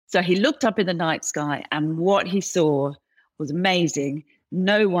So he looked up in the night sky, and what he saw was amazing.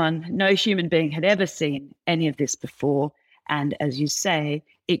 No human being had ever seen any of this before. And as you say,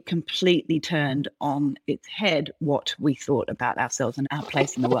 it completely turned on its head what we thought about ourselves and our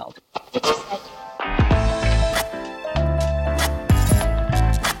place in the world.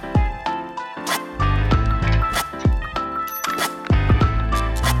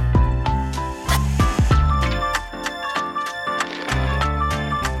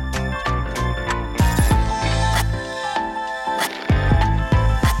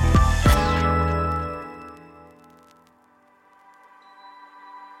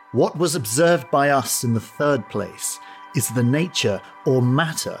 What was observed by us in the third place is the nature or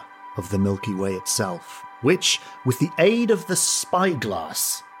matter of the Milky Way itself, which, with the aid of the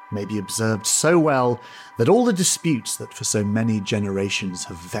spyglass, may be observed so well that all the disputes that for so many generations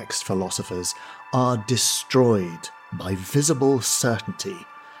have vexed philosophers are destroyed by visible certainty,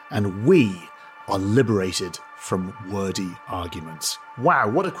 and we are liberated from wordy arguments. Wow,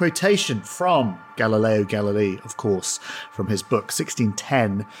 what a quotation from Galileo Galilei, of course, from his book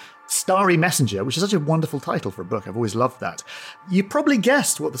 1610, Starry Messenger, which is such a wonderful title for a book. I've always loved that. You probably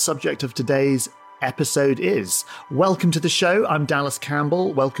guessed what the subject of today's episode is. Welcome to the show. I'm Dallas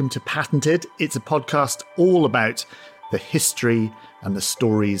Campbell. Welcome to Patented. It's a podcast all about the history and the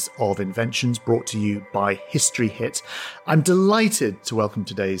stories of inventions, brought to you by History Hit. I'm delighted to welcome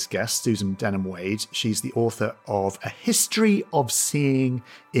today's guest, Susan Denham-Wade. She's the author of A History of Seeing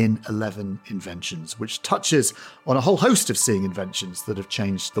in 11 Inventions, which touches on a whole host of seeing inventions that have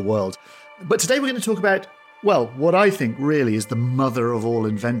changed the world. But today we're going to talk about, well, what I think really is the mother of all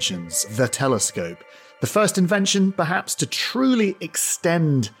inventions, the telescope. The first invention, perhaps, to truly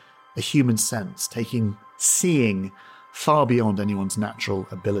extend a human sense, taking seeing far beyond anyone's natural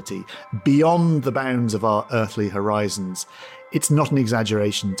ability, beyond the bounds of our earthly horizons. It's not an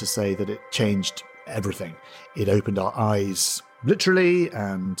exaggeration to say that it changed everything. It opened our eyes literally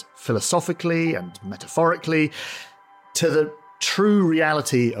and philosophically and metaphorically to the true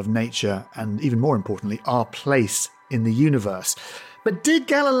reality of nature and, even more importantly, our place in the universe. But did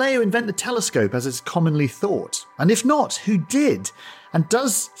Galileo invent the telescope as is commonly thought? And if not, who did? And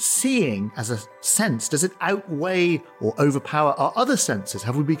does seeing as a sense, does it outweigh or overpower our other senses?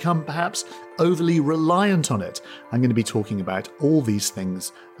 Have we become perhaps overly reliant on it? I'm going to be talking about all these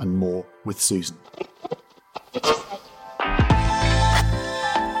things and more with Susan.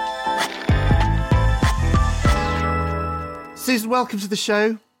 Susan, welcome to the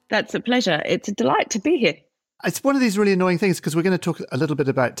show. That's a pleasure. It's a delight to be here. It's one of these really annoying things because we're going to talk a little bit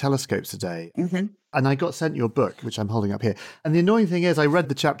about telescopes today. Mm-hmm. And I got sent your book, which I'm holding up here. And the annoying thing is I read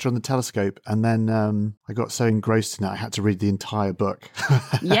the chapter on the telescope and then I got so engrossed in it, I had to read the entire book.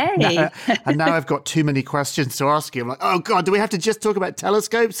 Yay. And now I've got too many questions to ask you. I'm like, oh God, do we have to just talk about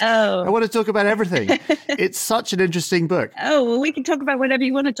telescopes? Oh. I want to talk about everything. It's such an interesting book. Oh, well, we can talk about whatever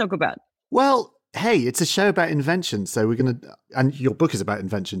you want to talk about. Well, hey, it's a show about inventions. So we're going to, and your book is about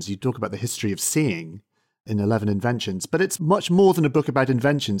inventions. You talk about the history of seeing in 11 Inventions, but it's much more than a book about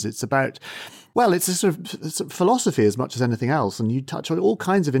inventions. It's about, well, it's a sort of philosophy as much as anything else. And you touch on all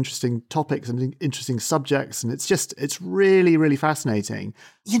kinds of interesting topics and interesting subjects. And it's really, really fascinating.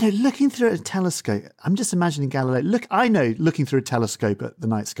 You know, looking through a telescope, I'm just imagining Galileo. Looking through a telescope at the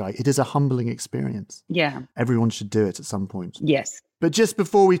night sky, it is a humbling experience. Yeah. Everyone should do it at some point. Yes. But just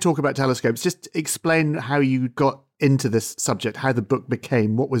before we talk about telescopes, just explain how you got into this subject, how the book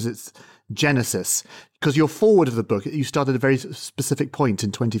became, what was its genesis? Because your foreword of the book, you started at a very specific point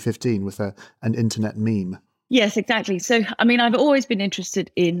in 2015 with an internet meme. Yes, exactly. So, I mean, I've always been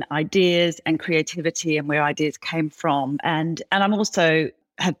interested in ideas and creativity and where ideas came from. And I'm also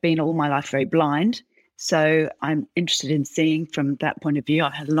have been all my life very blind. So I'm interested in seeing from that point of view.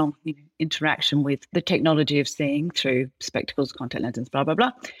 I've had a long interaction with the technology of seeing through spectacles, contact lenses, blah, blah,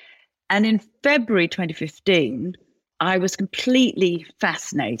 blah. And in February 2015, I was completely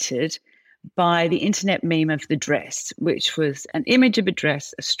fascinated by the internet meme of the dress, which was an image of a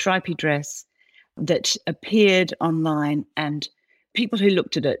dress, a stripy dress that appeared online, and people who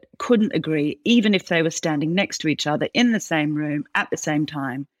looked at it couldn't agree, even if they were standing next to each other in the same room at the same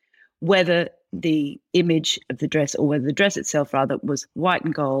time, whether the image of the dress, or whether the dress itself rather, was white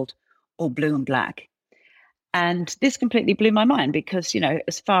and gold or blue and black. And this completely blew my mind because, you know,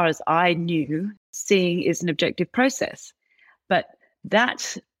 as far as I knew, seeing is an objective process. But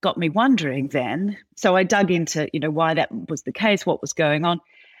that got me wondering then. So I dug into, you know, why that was the case, what was going on.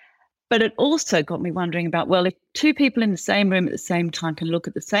 But it also got me wondering about, well, if two people in the same room at the same time can look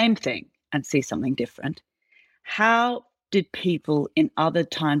at the same thing and see something different, how did people in other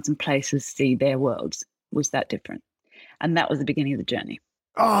times and places see their worlds? Was that different? And that was the beginning of the journey.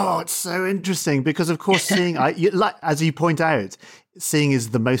 Oh, it's so interesting because, of course, seeing, like as you point out, seeing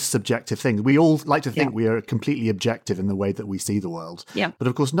is the most subjective thing. We all like to think Yeah. we are completely objective in the way that we see the world, Yeah. but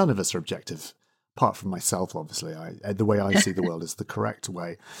of course, none of us are objective. Apart from myself, obviously, the way I see the world is the correct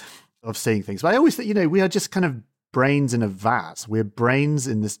way of seeing things. But I always think, we are just kind of brains in a vat. We're brains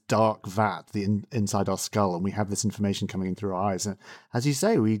in this dark vat, inside our skull, and we have this information coming in through our eyes. And as you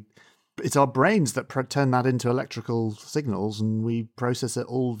say, it's our brains that turn that into electrical signals, and we process it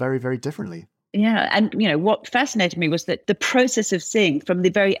all very, very differently. Yeah. And, what fascinated me was that the process of seeing from the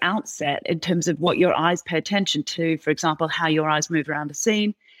very outset, in terms of what your eyes pay attention to, for example, how your eyes move around a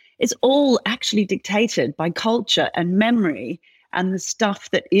scene, is all actually dictated by culture and memory and the stuff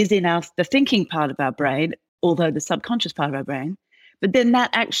that is in the thinking part of our brain, although the subconscious part of our brain. But then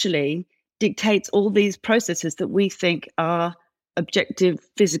that actually dictates all these processes that we think are objective,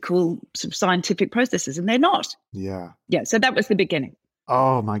 physical, sort of scientific processes, and they're not. Yeah. Yeah. So that was the beginning.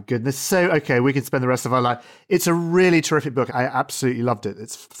 Oh my goodness. So, okay, we can spend the rest of our life. It's a really terrific book. I absolutely loved it.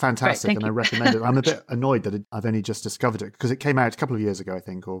 It's fantastic. Great, and I recommend it. I'm a bit annoyed that I've only just discovered it because it came out a couple of years ago, I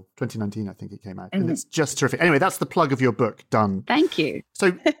think, or 2019, I think it came out. And it's just terrific. Anyway, that's the plug of your book done. Thank you.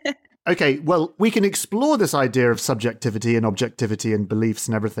 So, okay, well, we can explore this idea of subjectivity and objectivity and beliefs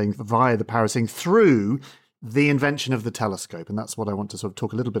and everything via the power of seeing through the invention of the telescope. And that's what I want to sort of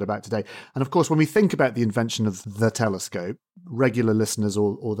talk a little bit about today. And of course, when we think about the invention of the telescope, regular listeners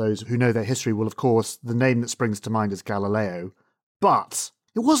or those who know their history will, of course, the name that springs to mind is Galileo. But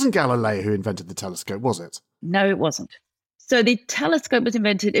it wasn't Galileo who invented the telescope, was it? No, it wasn't. So the telescope was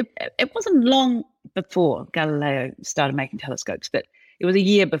invented, it wasn't long before Galileo started making telescopes, but it was a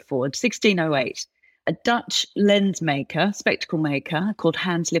year before, 1608. A Dutch lens maker, spectacle maker called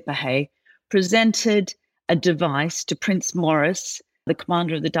Hans Lippershey presented a device to Prince Maurice, the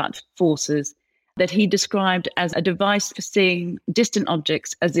commander of the Dutch forces, that he described as a device for seeing distant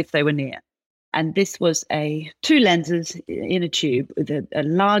objects as if they were near. And this was two lenses in a tube with a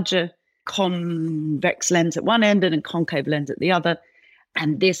larger convex lens at one end and a concave lens at the other.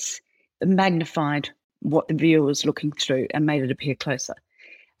 And this magnified what the viewer was looking through and made it appear closer.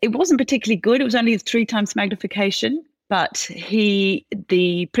 It wasn't particularly good. It was only 3 times magnification, but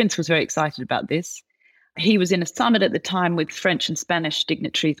the prince was very excited about this. He was in a summit at the time with French and Spanish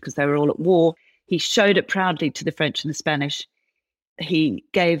dignitaries because they were all at war. He showed it proudly to the French and the Spanish. He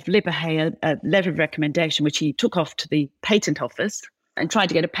gave Lippershey a letter of recommendation, which he took off to the patent office and tried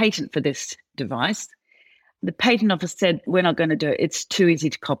to get a patent for this device. The patent office said, "We're not going to do it. It's too easy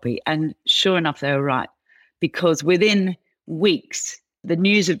to copy." And sure enough, they were right, because within weeks, the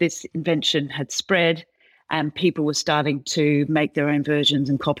news of this invention had spread and people were starting to make their own versions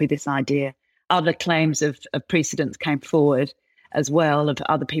and copy this idea. Other claims of precedence came forward as well, of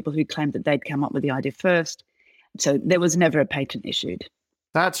other people who claimed that they'd come up with the idea first. So there was never a patent issued.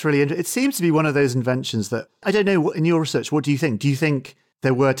 That's really interesting. It seems to be one of those inventions that, I don't know, in your research, what do you think? Do you think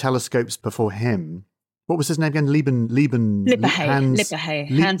there were telescopes before him? What was his name again? Lippershey. Hans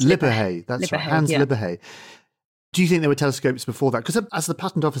Lippershey. That's Lippershey, right. Hans yeah. Lippershey. Do you think there were telescopes before that? Because as the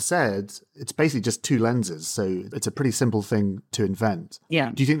patent office said, it's basically just 2 lenses. So it's a pretty simple thing to invent.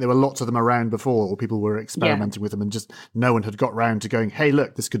 Yeah. Do you think there were lots of them around before, or people were experimenting with them and just no one had got round to going, hey,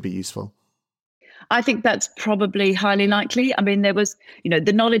 look, this could be useful? I think that's probably highly likely. I mean, there was,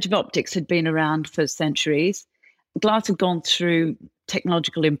 the knowledge of optics had been around for centuries. Glass had gone through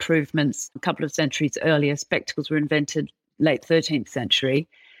technological improvements a couple of centuries earlier. Spectacles were invented late 13th century.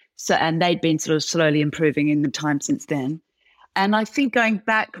 So, and they'd been sort of slowly improving in the time since then. And I think going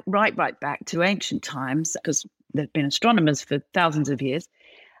back, right back to ancient times, because there've been astronomers for thousands of years,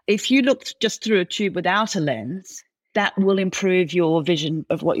 if you looked just through a tube without a lens, that will improve your vision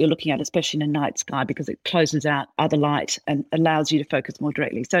of what you're looking at, especially in a night sky, because it closes out other light and allows you to focus more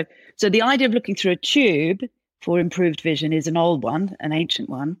directly. So the idea of looking through a tube for improved vision is an old one, an ancient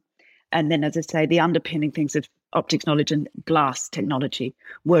one. And then, as I say, the underpinning things of optics knowledge and glass technology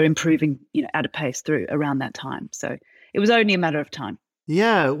were improving, at a pace through around that time. So it was only a matter of time.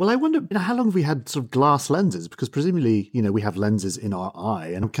 Yeah, well, I wonder, how long have we had sort of glass lenses? Because presumably, we have lenses in our eye,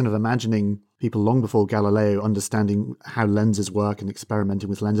 and I'm kind of imagining people long before Galileo understanding how lenses work and experimenting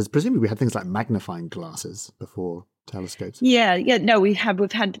with lenses. Presumably we had things like magnifying glasses before telescopes. Yeah, no, we've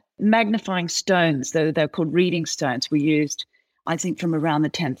had magnifying stones, though they're called reading stones, were used, I think, from around the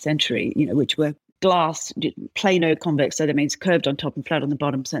 10th century, which were glass, plano convex, so that means curved on top and flat on the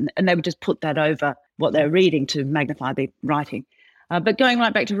bottoms, and they would just put that over what they're reading to magnify the writing. But going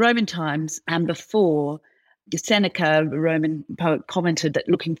right back to Roman times and before, Seneca, a Roman poet, commented that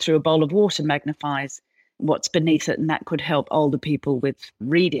looking through a bowl of water magnifies what's beneath it, and that could help older people with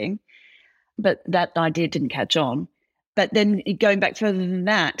reading. But that idea didn't catch on. But then going back further than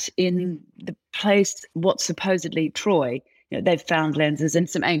that, in the place, what's supposedly Troy, they've found lenses and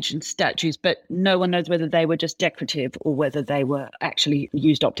some ancient statues, but no one knows whether they were just decorative or whether they were actually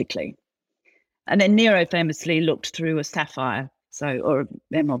used optically. And then Nero famously looked through a sapphire, or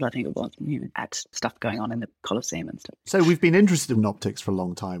emerald, I think it was, at stuff going on in the Colosseum and stuff. So we've been interested in optics for a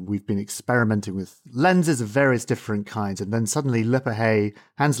long time. We've been experimenting with lenses of various different kinds. And then suddenly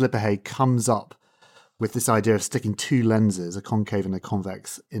Hans Lippershey comes up with this idea of sticking two lenses, a concave and a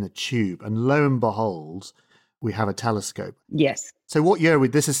convex, in a tube. And lo and behold, we have a telescope. Yes. So what year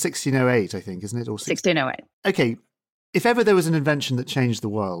this is 1608, I think, isn't it? Or 1608. Okay. If ever there was an invention that changed the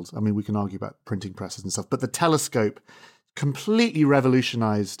world, I mean, we can argue about printing presses and stuff, but the telescope completely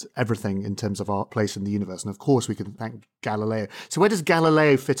revolutionized everything in terms of our place in the universe. And of course, we can thank Galileo. So where does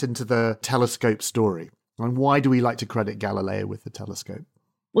Galileo fit into the telescope story? And why do we like to credit Galileo with the telescope?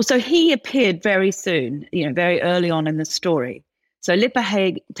 Well, so he appeared very soon, very early on in the story. So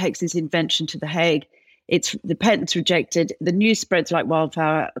Lippershey takes his invention to The Hague. The patent's rejected. The news spreads like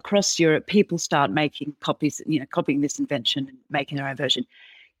wildfire across Europe. People start making copies, copying this invention and making their own version.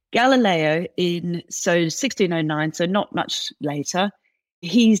 Galileo 1609, so not much later,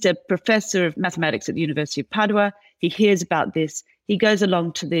 he's a professor of mathematics at the University of Padua. He hears about this. He goes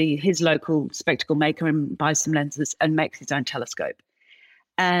along to his local spectacle maker and buys some lenses and makes his own telescope.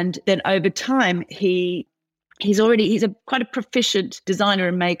 And then over time, he's quite a proficient designer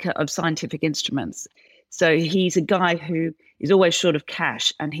and maker of scientific instruments. So he's a guy who is always short of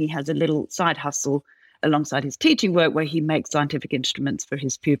cash, and he has a little side hustle alongside his teaching work where he makes scientific instruments for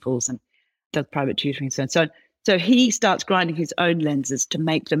his pupils and does private tutoring and so on. So he starts grinding his own lenses to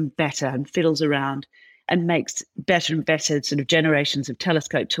make them better and fiddles around and makes better and better sort of generations of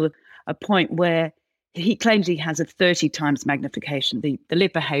telescope to a point where he claims he has a 30 times magnification. The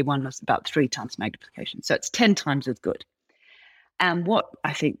Lippershey one was about 3 times magnification. So it's 10 times as good. And what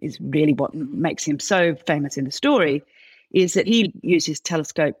I think is really what makes him so famous in the story is that he used his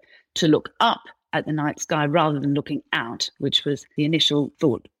telescope to look up at the night sky rather than looking out, which was the initial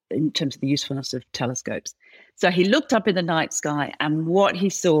thought in terms of the usefulness of telescopes. So he looked up in the night sky, and what he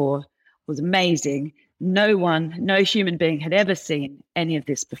saw was amazing. No human being had ever seen any of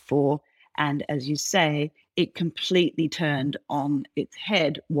this before. And as you say, it completely turned on its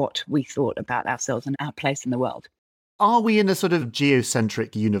head what we thought about ourselves and our place in the world. Are we in a sort of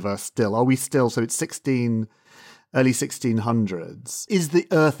geocentric universe still? Are we still, so it's early 1600s. Is the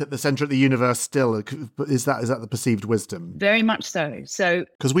Earth at the centre of the universe still? Is that the perceived wisdom? Very much so. So,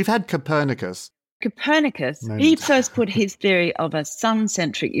 because we've had Copernicus. He first put his theory of a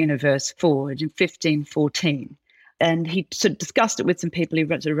sun-centric universe forward in 1514. And he sort of discussed it with some people. He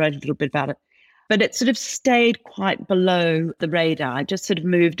wrote a little bit about it. But it sort of stayed quite below the radar. It just sort of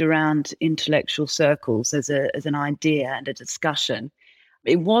moved around intellectual circles as an idea and a discussion.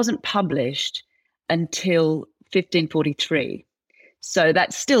 It wasn't published until 1543. So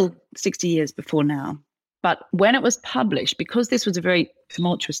that's still 60 years before now. But when it was published, because this was a very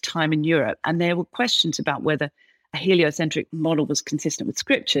tumultuous time in Europe, and there were questions about whether a heliocentric model was consistent with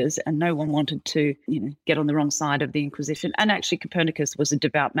scriptures, and no one wanted to, get on the wrong side of the Inquisition. And actually, Copernicus was a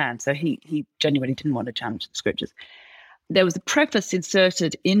devout man, so he genuinely didn't want to challenge the scriptures. There was a preface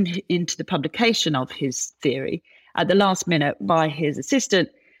inserted into the publication of his theory at the last minute by his assistant,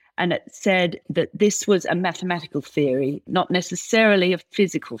 and it said that this was a mathematical theory, not necessarily a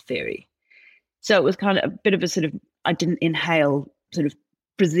physical theory. So it was kind of a bit of a sort of, I didn't inhale sort of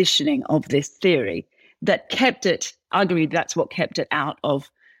positioning of this theory that kept it, arguably that's what kept it out of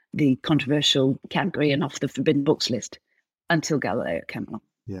the controversial category and off the forbidden books list until Galileo came along.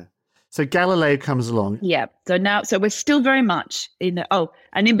 Yeah. So Galileo comes along. Yeah. So we're still very much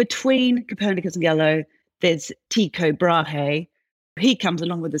and in between Copernicus and Galileo, there's Tycho Brahe. He comes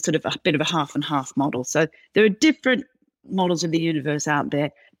along with a sort of a bit of a half and half model. So there are different models of the universe out there.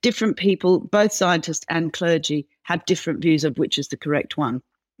 Different people, both scientists and clergy, have different views of which is the correct one.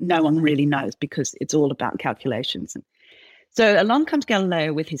 No one really knows because it's all about calculations. So along comes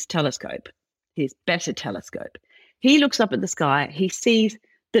Galileo with his telescope, his better telescope. He looks up at the sky. He sees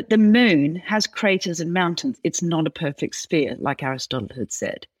that the moon has craters and mountains. It's not a perfect sphere, like Aristotle had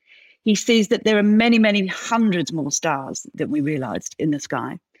said. He sees that there are many, many hundreds more stars than we realized in the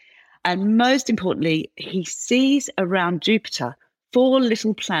sky. And most importantly, he sees around Jupiter 4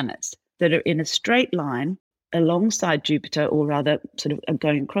 little planets that are in a straight line alongside Jupiter, or rather sort of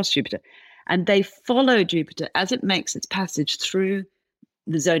going across Jupiter. And they follow Jupiter as it makes its passage through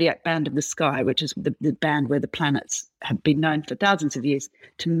the zodiac band of the sky, which is the band where the planets have been known for thousands of years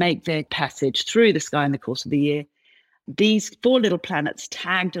to make their passage through the sky in the course of the year. These 4 little planets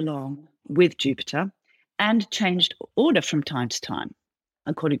tagged along with Jupiter, and changed order from time to time,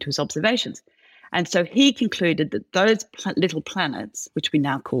 according to his observations. And so he concluded that those little planets, which we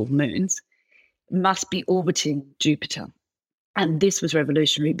now call moons, must be orbiting Jupiter. And this was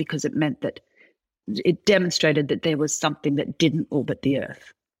revolutionary because it meant that it demonstrated that there was something that didn't orbit the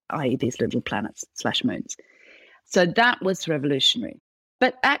Earth, i.e. these little planets / moons. So that was revolutionary.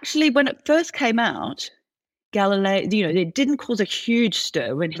 But actually, when it first came out, Galileo, it didn't cause a huge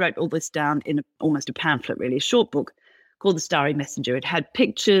stir when he wrote all this down in almost a pamphlet, really, a short book called The Starry Messenger. It had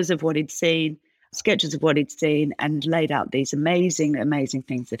pictures of what he'd seen, sketches of what he'd seen, and laid out these amazing, amazing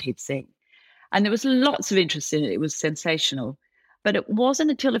things that he'd seen. And there was lots of interest in it. It was sensational. But it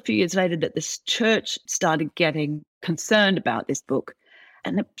wasn't until a few years later that the church started getting concerned about this book.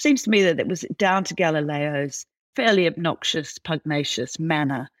 And it seems to me that it was down to Galileo's fairly obnoxious, pugnacious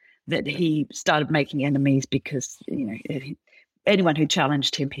manner that he started making enemies because, anyone who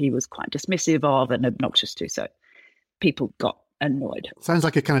challenged him, he was quite dismissive of and obnoxious to. So people got annoyed. Sounds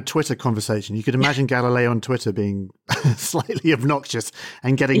like a kind of Twitter conversation. You could imagine Galileo on Twitter being slightly obnoxious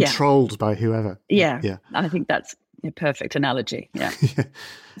and getting trolled by whoever. Yeah. I think that's a perfect analogy. Yeah.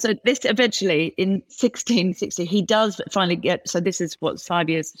 So this eventually in 1660, he does finally get, so this is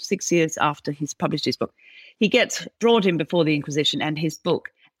 6 years after he's published his book. He gets brought in before the Inquisition, and his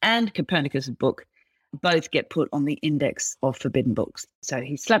book and Copernicus' book both get put on the index of forbidden books. So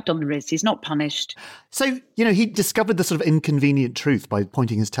he's slapped on the wrist. He's not punished. So, he discovered the sort of inconvenient truth by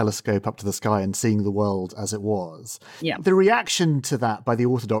pointing his telescope up to the sky and seeing the world as it was. Yeah. The reaction to that by the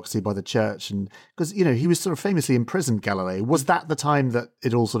orthodoxy, by the church, and because, he was sort of famously imprisoned, Galileo, was that the time that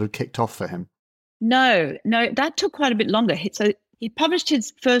it all sort of kicked off for him? No, that took quite a bit longer. So he published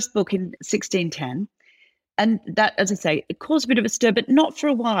his first book in 1610. And that, as I say, it caused a bit of a stir, but not for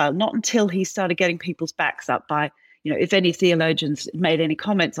a while, not until he started getting people's backs up by, if any theologians made any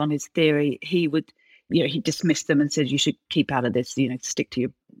comments on his theory, he would, he dismissed them and said, you should keep out of this, stick to your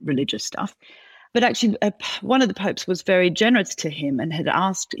religious stuff. But actually, one of the popes was very generous to him and had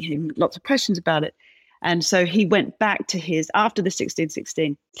asked him lots of questions about it. And so he went back to after the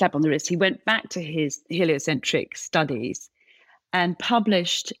 1616 slap on the wrist, he went back to his heliocentric studies and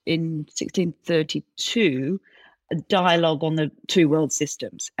published in 1632 a dialogue on the two world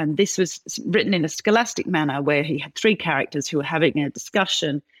systems. And this was written in a scholastic manner where he had three characters who were having a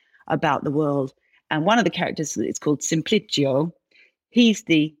discussion about the world. And one of the characters is called Simplicio. He's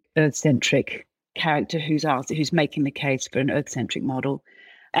the Earth-centric character who's making the case for an Earth-centric model.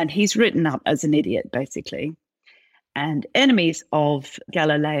 And he's written up as an idiot, basically. And enemies of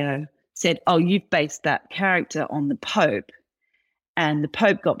Galileo said, oh, you've based that character on the Pope. And the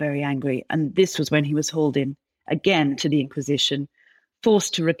Pope got very angry. And this was when he was hauled in again to the Inquisition,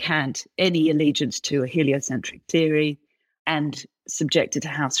 forced to recant any allegiance to a heliocentric theory and subjected to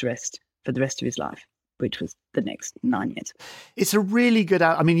house arrest for the rest of his life, which was the next 9 years. It's a really good,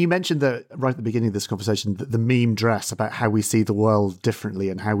 you mentioned that right at the beginning of this conversation, the meme dress about how we see the world differently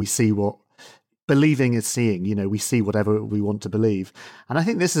and how we see what believing is seeing, we see whatever we want to believe. And I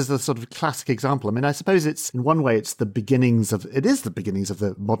think this is the sort of classic example. I suppose in one way, it's the beginnings of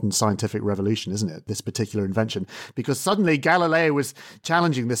the modern scientific revolution, isn't it? This particular invention, because suddenly Galileo was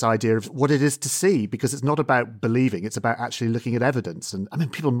challenging this idea of what it is to see, because it's not about believing, it's about actually looking at evidence. And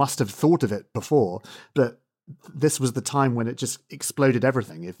people must have thought of it before, but this was the time when it just exploded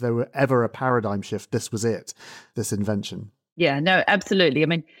everything. If there were ever a paradigm shift, this was it, this invention. Yeah, no, absolutely.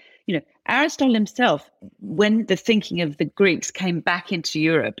 Aristotle himself, when the thinking of the Greeks came back into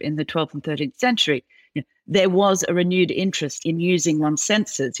Europe in the 12th and 13th century, there was a renewed interest in using one's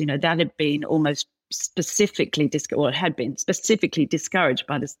senses. That had been almost specifically discouraged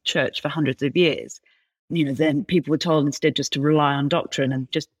by the church for hundreds of years. Then people were told instead just to rely on doctrine and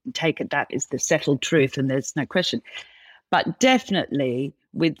just take it that is the settled truth and there's no question. But definitely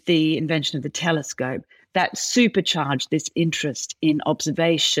with the invention of the telescope, that supercharged this interest in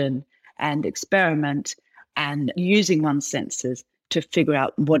observation and experiment and using one's senses to figure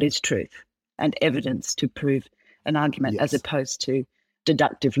out what is truth and evidence to prove an argument, as opposed to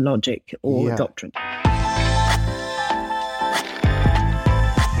deductive logic or doctrine.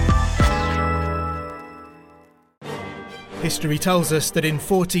 History tells us that in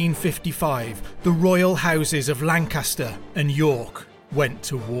 1455, the royal houses of Lancaster and York went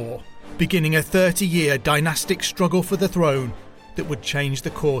to war, beginning a 30-year dynastic struggle for the throne that would change the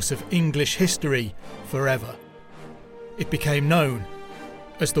course of English history forever. It became known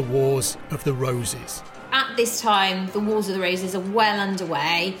as the Wars of the Roses. At this time, the Wars of the Roses are well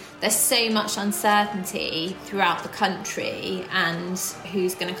underway. There's so much uncertainty throughout the country and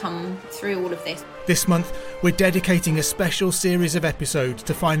who's going to come through all of this. This month, We're dedicating a special series of episodes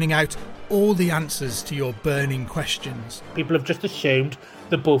to finding out all the answers to your burning questions. People have just assumed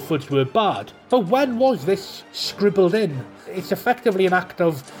the Beauforts were bad. But when was this scribbled in? It's effectively an act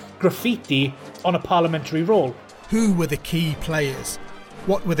of graffiti on a parliamentary roll. Who were the key players?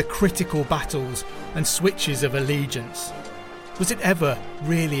 What were the critical battles and switches of allegiance? Was it ever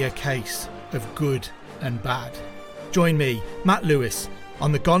really a case of good and bad? Join me, Matt Lewis,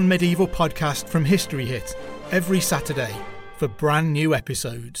 on the Gone Medieval podcast from History Hit every Saturday for brand new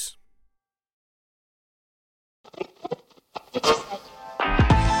episodes.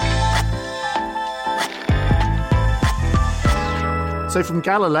 So from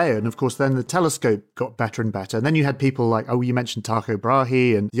Galileo, and of course then the telescope got better and better. And then you had people like, you mentioned Tycho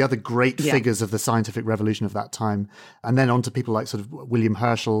Brahe and the other great figures of the scientific revolution of that time. And then on to people like sort of William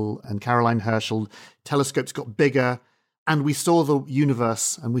Herschel and Caroline Herschel. Telescopes got bigger and we saw the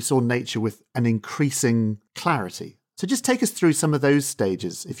universe and we saw nature with an increasing clarity. So just take us through some of those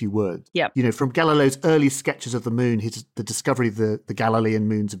stages, if you would. Yeah. You know, from Galileo's early sketches of the moon, the discovery of the Galilean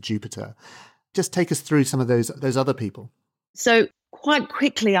moons of Jupiter. Just take us through some of those other people. So quite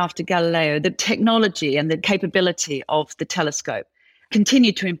quickly after Galileo, the technology and the capability of the telescope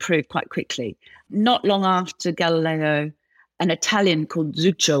continued to improve quite quickly. Not long after Galileo, an Italian called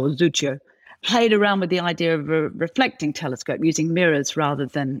Zuccio played around with the idea of a reflecting telescope using mirrors rather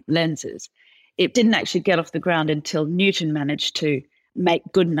than lenses. It didn't actually get off the ground until Newton managed to make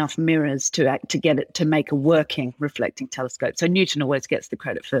good enough mirrors to get it to make a working reflecting telescope. So Newton always gets the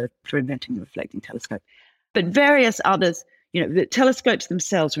credit for inventing the reflecting telescope. But various others, the telescopes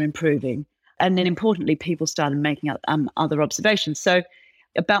themselves were improving. And then importantly, people started making other observations. So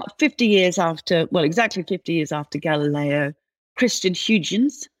about 50 years after, exactly 50 years after Galileo, Christian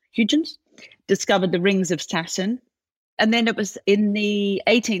Huygens discovered the rings of Saturn. And then it was in the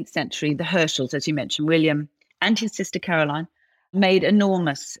 18th century, the Herschels, as you mentioned, William and his sister Caroline, made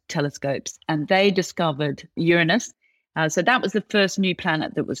enormous telescopes. And they discovered Uranus. So that was the first new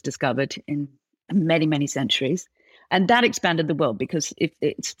planet that was discovered in many, many centuries. And that expanded the world because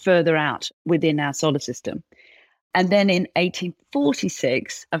it's further out within our solar system. And then in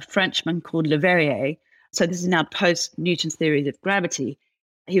 1846, a Frenchman called Leverrier, so this is now post-Newton's theory of gravity,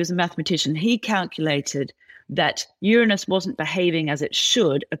 he was a mathematician. He calculated that Uranus wasn't behaving as it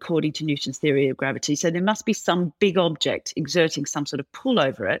should according to Newton's theory of gravity. So there must be some big object exerting some sort of pull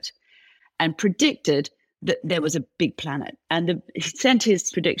over it, and predicted that there was a big planet. And he sent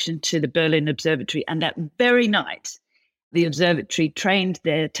his prediction to the Berlin Observatory. And that very night, the observatory trained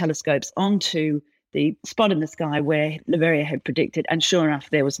their telescopes onto the spot in the sky where Leverrier had predicted. And sure enough,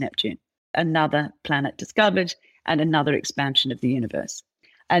 there was Neptune, another planet discovered and another expansion of the universe.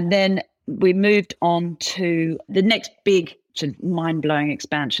 And then we moved on to the next big mind-blowing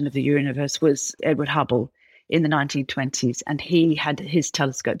expansion of the universe was Edward Hubble in the 1920s. And he had his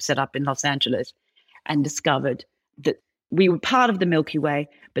telescope set up in Los Angeles and discovered that we were part of the Milky Way,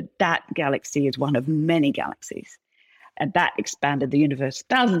 but that galaxy is one of many galaxies. And that expanded the universe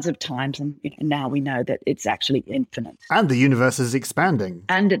thousands of times. And now we know that it's actually infinite. And the universe is expanding.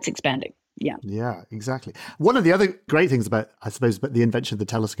 And it's expanding. Yeah. Yeah, exactly. One of the other great things about the invention of the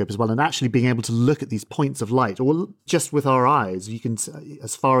telescope as well, and actually being able to look at these points of light, or just with our eyes, you can,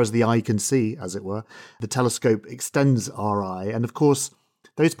 as far as the eye can see, as it were, the telescope extends our eye. And of course,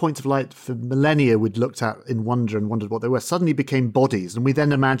 those points of light for millennia we'd looked at in wonder and wondered what they were, suddenly became bodies. And we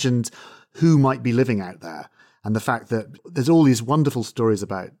then imagined who might be living out there. And the fact that there's all these wonderful stories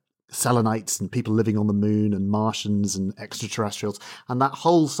about Selenites and people living on the moon and Martians and extraterrestrials. And that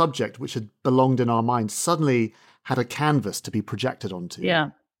whole subject, which had belonged in our minds, suddenly had a canvas to be projected onto.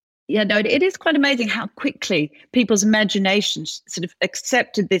 Yeah. Yeah, no, it is quite amazing how quickly people's imaginations sort of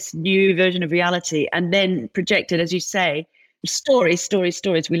accepted this new version of reality and then projected, as you say, stories.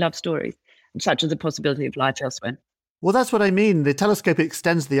 We love stories, such as the possibility of life elsewhere. Well, that's what I mean. The telescope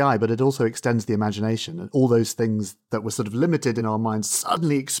extends the eye, but it also extends the imagination. And all those things that were sort of limited in our minds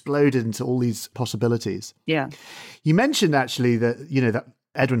suddenly exploded into all these possibilities. Yeah. You mentioned actually that, that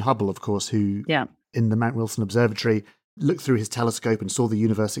Edwin Hubble, of course, who in the Mount Wilson Observatory looked through his telescope and saw the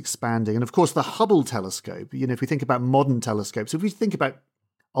universe expanding. And of course, the Hubble telescope, if we think about modern telescopes, if we think about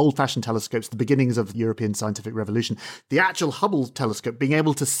old-fashioned telescopes, the beginnings of the European scientific revolution, the actual Hubble telescope being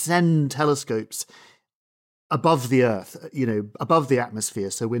able to send telescopes above the Earth, above the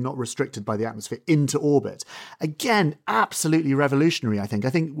atmosphere, so we're not restricted by the atmosphere, into orbit. Again, absolutely revolutionary, I think. I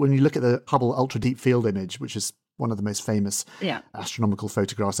think when you look at the Hubble Ultra Deep Field image, which is one of the most famous astronomical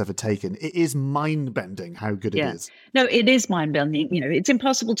photographs ever taken, it is mind-bending how good it is. No, it is mind-bending. It's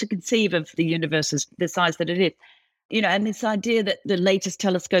impossible to conceive of the universe as the size that it is. And this idea that the latest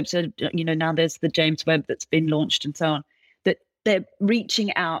telescopes are, now there's the James Webb that's been launched and so on, that they're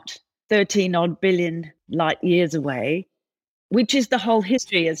reaching out 13 odd billion light years away, which is the whole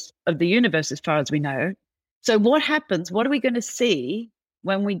history of the universe as far as we know. So what happens? What are we going to see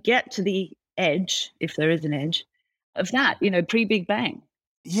when we get to the edge, if there is an edge, of that, pre-Big Bang?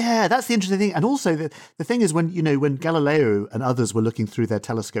 Yeah, that's the interesting thing. And also the thing is when Galileo and others were looking through their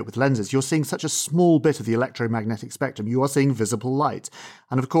telescope with lenses, you're seeing such a small bit of the electromagnetic spectrum. You are seeing visible light.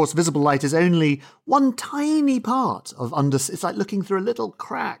 And of course, visible light is only one tiny part of it's like looking through a little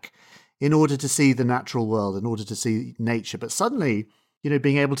crack in order to see the natural world, in order to see nature. But suddenly,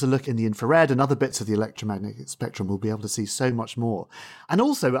 being able to look in the infrared and other bits of the electromagnetic spectrum, we'll be able to see so much more. And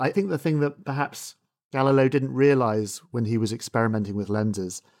also, I think the thing that perhaps Galileo didn't realize when he was experimenting with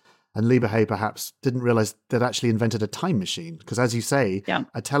lenses, and Lieberhey perhaps didn't realize they'd actually invented a time machine. Because as you say,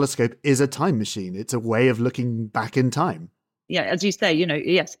 a telescope is a time machine. It's a way of looking back in time. Yeah, as you say,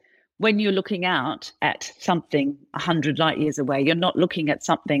 yes, when you're looking out at something 100 light years away, you're not looking at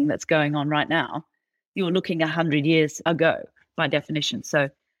something that's going on right now. You're looking 100 years ago by definition. So,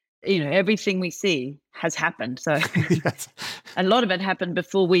 everything we see has happened. So yes. A lot of it happened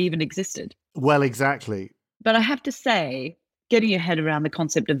before we even existed. Well, exactly. But I have to say, getting your head around the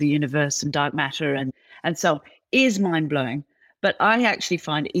concept of the universe and dark matter and so on is mind-blowing. But I actually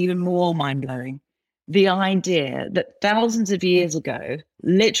find even more mind-blowing the idea that thousands of years ago,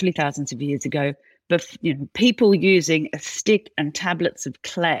 literally thousands of years ago, people using a stick and tablets of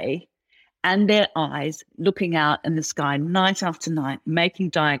clay and their eyes looking out in the sky night after night, making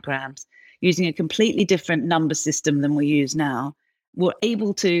diagrams, using a completely different number system than we use now, were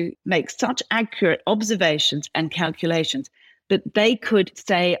able to make such accurate observations and calculations that they could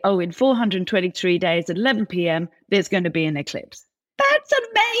say, in 423 days at 11 p.m., there's going to be an eclipse. That's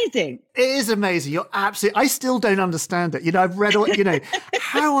amazing. It is amazing. You're absolutely, I still don't understand it. I've read all,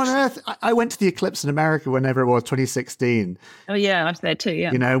 how on earth, I went to the eclipse in America whenever it was, 2016. Oh yeah, I was there too,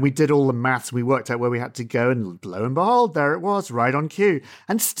 yeah. We did all the maths, we worked out where we had to go, and lo and behold, there it was, right on cue.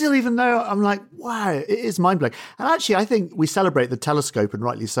 And still, even though I'm like, wow, it is mind-blowing. And actually, I think we celebrate the telescope, and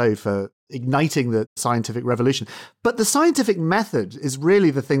rightly so, for igniting the scientific revolution. But the scientific method is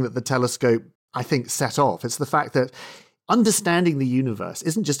really the thing that the telescope, I think, set off. It's the fact that understanding the universe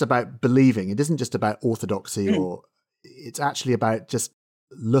isn't just about believing. It isn't just about orthodoxy, or it's actually about just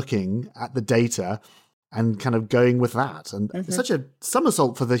looking at the data and kind of going with that. And it's such a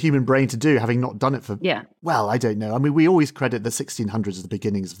somersault for the human brain to do, having not done it for, well, I don't know. I mean, we always credit the 1600s as the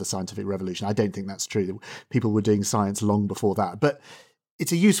beginnings of the scientific revolution. I don't think that's true. People were doing science long before that. But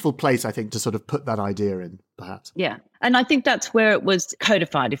it's a useful place, I think, to sort of put that idea in, perhaps. Yeah. And I think that's where it was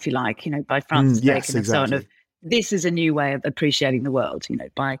codified, if you like, by Francis Bacon and so on. This is a new way of appreciating the world,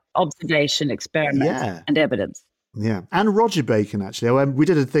 by observation, experiment, and evidence. Yeah. And Roger Bacon, actually.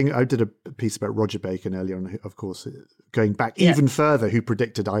 I did a piece about Roger Bacon earlier on, of course, going back even further, who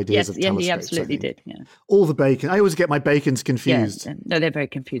predicted ideas of telescopes. Yeah, he absolutely did. Yeah. All the Bacon. I always get my Bacons confused. Yeah, no, they're very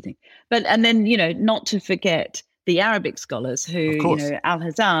confusing. And then, not to forget the Arabic scholars who,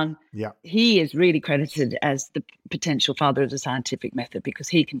 Al-Hazan, he is really credited as the potential father of the scientific method because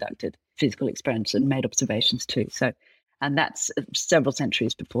he conducted physical experiments and made observations too. So, and that's several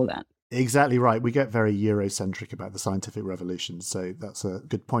centuries before that. Exactly right. We get very Eurocentric about the scientific revolution. So that's a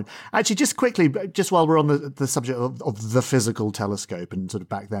good point. Actually, just quickly, just while we're on the subject of the physical telescope and sort of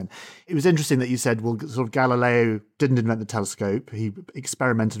back then, it was interesting that you said, well, sort of Galileo didn't invent the telescope. He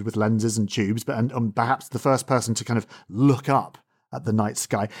experimented with lenses and tubes, but and perhaps the first person to kind of look up at the night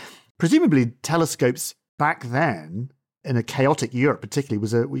sky. Presumably telescopes back then in a chaotic Europe particularly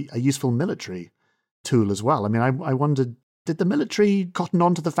was a useful military tool as well. I mean, I wondered, did the military cotton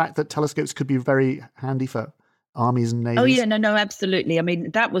on to the fact that telescopes could be very handy for armies and navies? Oh, yeah, no, absolutely. I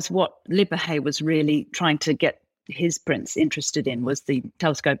mean, that was what Lieberhey was really trying to get his prince interested in, was the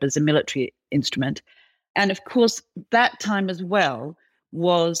telescope as a military instrument. And of course, that time as well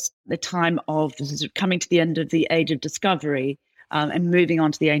was the time of coming to the end of the age of discovery and moving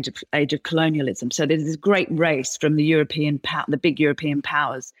on to the age of colonialism. So there's this great race from the big European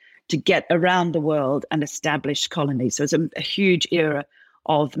powers to get around the world and establish colonies. So it's a huge era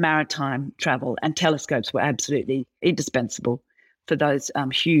of maritime travel, and telescopes were absolutely indispensable for those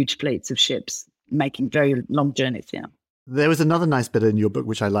huge fleets of ships making very long journeys. Yeah. There was another nice bit in your book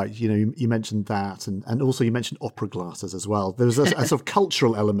which I liked. You mentioned that, and also you mentioned opera glasses as well. There was a sort of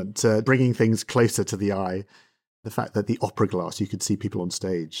cultural element to bringing things closer to the eye. The fact that the opera glass, you could see people on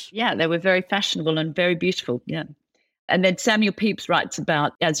stage. Yeah, they were very fashionable and very beautiful. Yeah. And then Samuel Pepys writes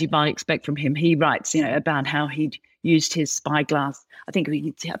about, as you might expect from him, he writes, about how he'd used his spyglass. I think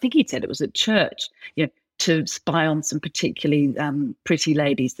he said it was at church, to spy on some particularly pretty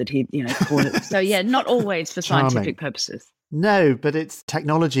ladies that he, called it. So yeah, not always for scientific purposes. No, but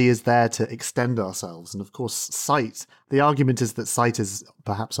technology is there to extend ourselves. And of course, sight, the argument is that sight is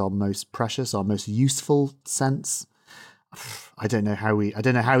perhaps our most precious, our most useful sense. I don't know how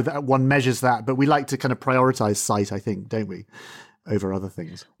one measures that, but we like to kind of prioritize sight, I think, don't we, over other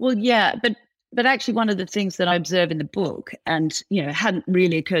things? Well, yeah, but actually one of the things that I observe in the book, and, hadn't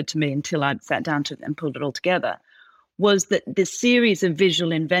really occurred to me until I sat down to and pulled it all together, was that the series of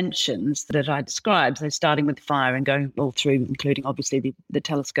visual inventions that I described, so starting with fire and going all through, including obviously the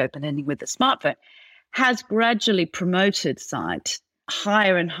telescope and ending with the smartphone, has gradually promoted sight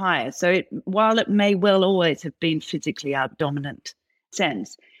higher and higher. So while it may well always have been physically our dominant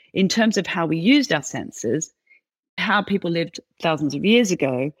sense, in terms of how we used our senses, how people lived thousands of years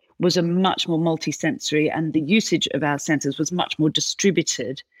ago was a much more multisensory, and the usage of our senses was much more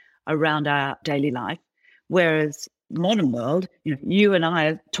distributed around our daily life. Whereas modern world, you and I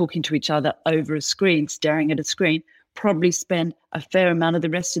are talking to each other over a screen, staring at a screen, probably spend a fair amount of the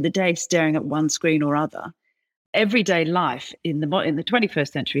rest of the day staring at one screen or other. Everyday life in the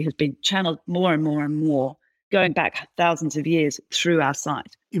 21st century has been channeled more and more and more, going back thousands of years through our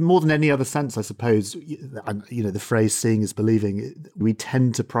sight. More than any other sense, I suppose, the phrase seeing is believing, we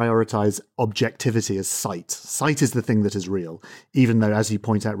tend to prioritize objectivity as sight. Sight is the thing that is real, even though, as you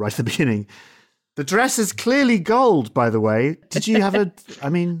point out right at the beginning, the dress is clearly gold, by the way. Did you have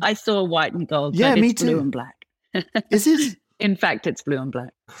I saw white and gold. Yeah, but me it's too. Blue and black. Is it? In fact, it's blue and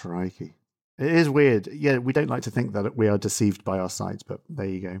black. Crikey. It is weird. Yeah, we don't like to think that we are deceived by our sight, but there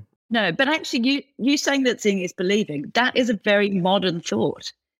you go. No, but actually you saying that seeing is believing, that is a very modern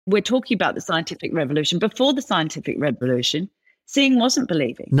thought. We're talking about the scientific revolution. Before the scientific revolution, seeing wasn't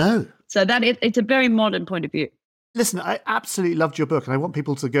believing. No. So it's a very modern point of view. Listen, I absolutely loved your book and I want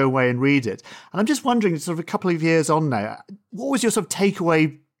people to go away and read it. And I'm just wondering, sort of a couple of years on now, what was your sort of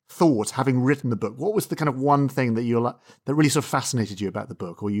takeaway thought having written the book? What was the kind of one thing that that really sort of fascinated you about the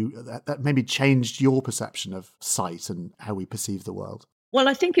book, or that maybe changed your perception of sight and how we perceive the world? Well,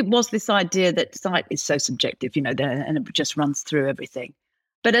 I think it was this idea that sight is so subjective, and it just runs through everything.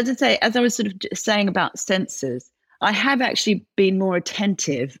 But as I was sort of saying about senses, I have actually been more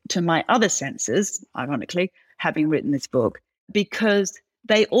attentive to my other senses, ironically, having written this book, because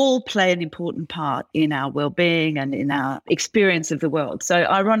they all play an important part in our well-being and in our experience of the world. So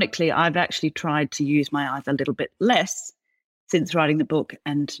ironically, I've actually tried to use my eyes a little bit less since writing the book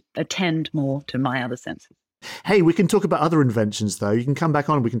and attend more to my other senses. Hey, we can talk about other inventions, though. You can come back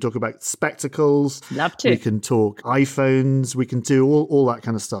on. We can talk about spectacles. Love to. We can talk iPhones. We can do all that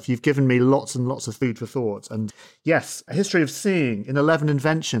kind of stuff. You've given me lots and lots of food for thought. And yes, A History of Seeing in 11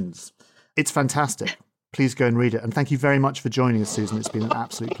 Inventions. It's fantastic. Please go and read it. And thank you very much for joining us, Susan. It's been an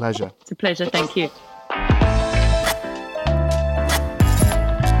absolute pleasure. It's a pleasure. Thank you.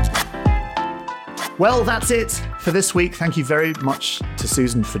 Well, that's it for this week. Thank you very much to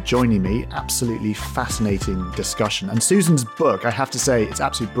Susan for joining me. Absolutely fascinating discussion. And Susan's book, I have to say, it's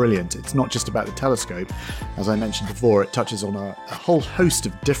absolutely brilliant. It's not just about the telescope. As I mentioned before, it touches on a whole host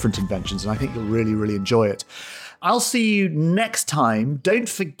of different inventions, and I think you'll really, really enjoy it. I'll see you next time. Don't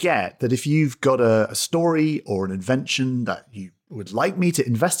forget that if you've got a story or an invention that you would like me to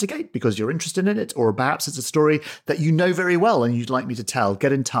investigate because you're interested in it, or perhaps it's a story that you know very well and you'd like me to tell,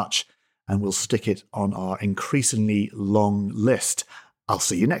 get in touch and we'll stick it on our increasingly long list. I'll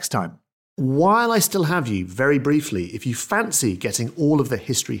see you next time. While I still have you, very briefly, if you fancy getting all of the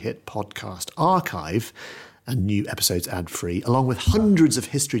History Hit podcast archive and new episodes ad-free, along with hundreds of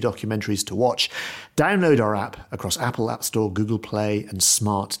history documentaries to watch, download our app across Apple App Store, Google Play, and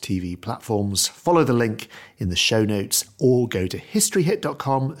smart TV platforms. Follow the link in the show notes or go to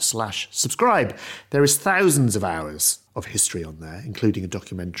historyhit.com/subscribe. There is thousands of hours of history on there, including a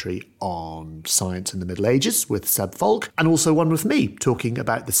documentary on science in the Middle Ages with Seb Falk, and also one with me talking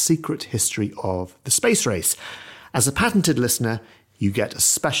about the secret history of the space race. As a patented listener, you get a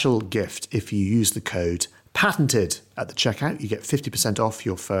special gift if you use the code PATENTED at the checkout. You get 50% off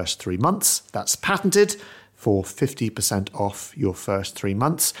your first 3 months. That's PATENTED for 50% off your first 3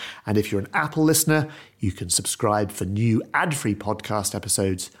 months. And if you're an Apple listener, you can subscribe for new ad-free podcast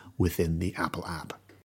episodes within the Apple app.